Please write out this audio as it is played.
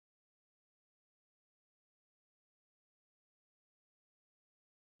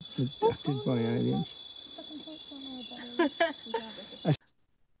abducted by aliens.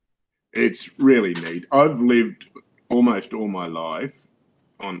 It's really neat. I've lived almost all my life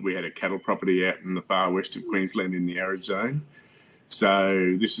we had a cattle property out in the far west of Queensland in the arid zone.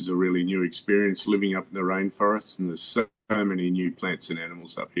 So this is a really new experience living up in the rainforests, and there's so many new plants and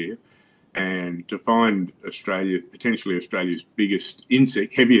animals up here. And to find potentially Australia's biggest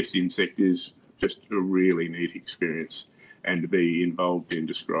insect, heaviest insect, is just a really neat experience. And to be involved in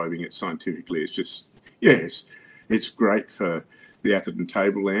describing it scientifically, it's just, yes, it's great for the Atherton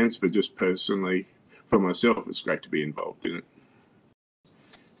tablelands, but just personally, for myself, it's great to be involved in it.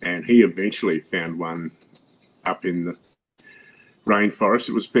 And he eventually found one up in the rainforest.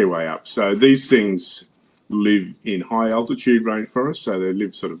 It was a fair way up. So these things live in high altitude rainforest. So they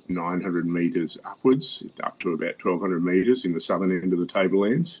live sort of 900 metres upwards, up to about 1,200 metres in the southern end of the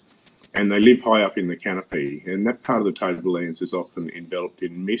tablelands. And they live high up in the canopy. And that part of the tablelands is often enveloped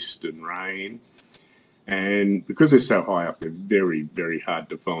in mist and rain. And because they're so high up, they're very, very hard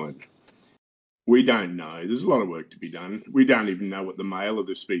to find. We don't know. There's a lot of work to be done. We don't even know what the male of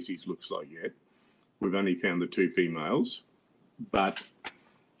the species looks like yet. We've only found the 2 females. But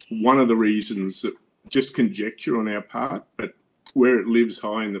one of the reasons, that just conjecture on our part, but where it lives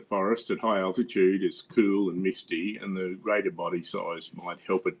high in the forest at high altitude, it's cool and misty, and the greater body size might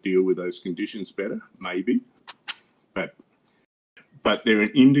help it deal with those conditions better, maybe. But they're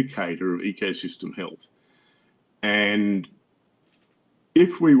an indicator of ecosystem health. And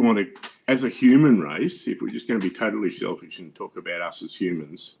if we want to, as a human race, if we're just going to be totally selfish and talk about us as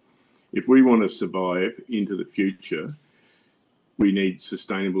humans, if we want to survive into the future, we need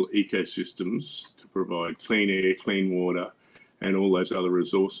sustainable ecosystems to provide clean air, clean water, and all those other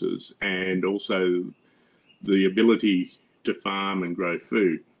resources, and also the ability to farm and grow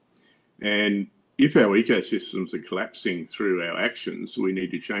food. And if our ecosystems are collapsing through our actions, we need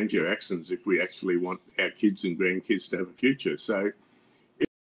to change our actions if we actually want our kids and grandkids to have a future. So